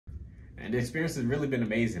And the experience has really been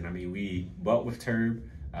amazing. I mean, we bought with Terb,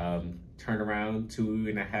 turned around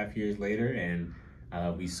 2.5 years later, and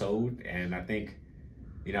we sold. And I think,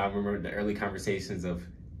 I remember the early conversations of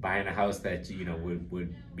buying a house that,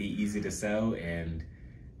 would be easy to sell, and,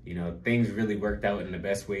 things really worked out in the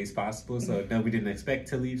best ways possible. So no, we didn't expect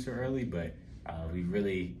to leave so early, but we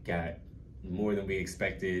really got more than we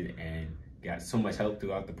expected and got so much help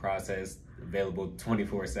throughout the process, available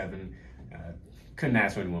 24/7. Couldn't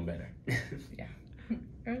ask for anyone better. Yeah,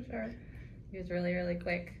 for sure. He was really, really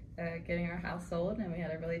quick getting our house sold, and we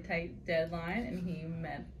had a really tight deadline, and he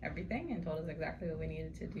met everything and told us exactly what we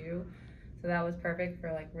needed to do. So that was perfect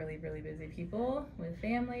for like really, really busy people with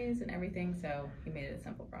families and everything. So he made it a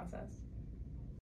simple process.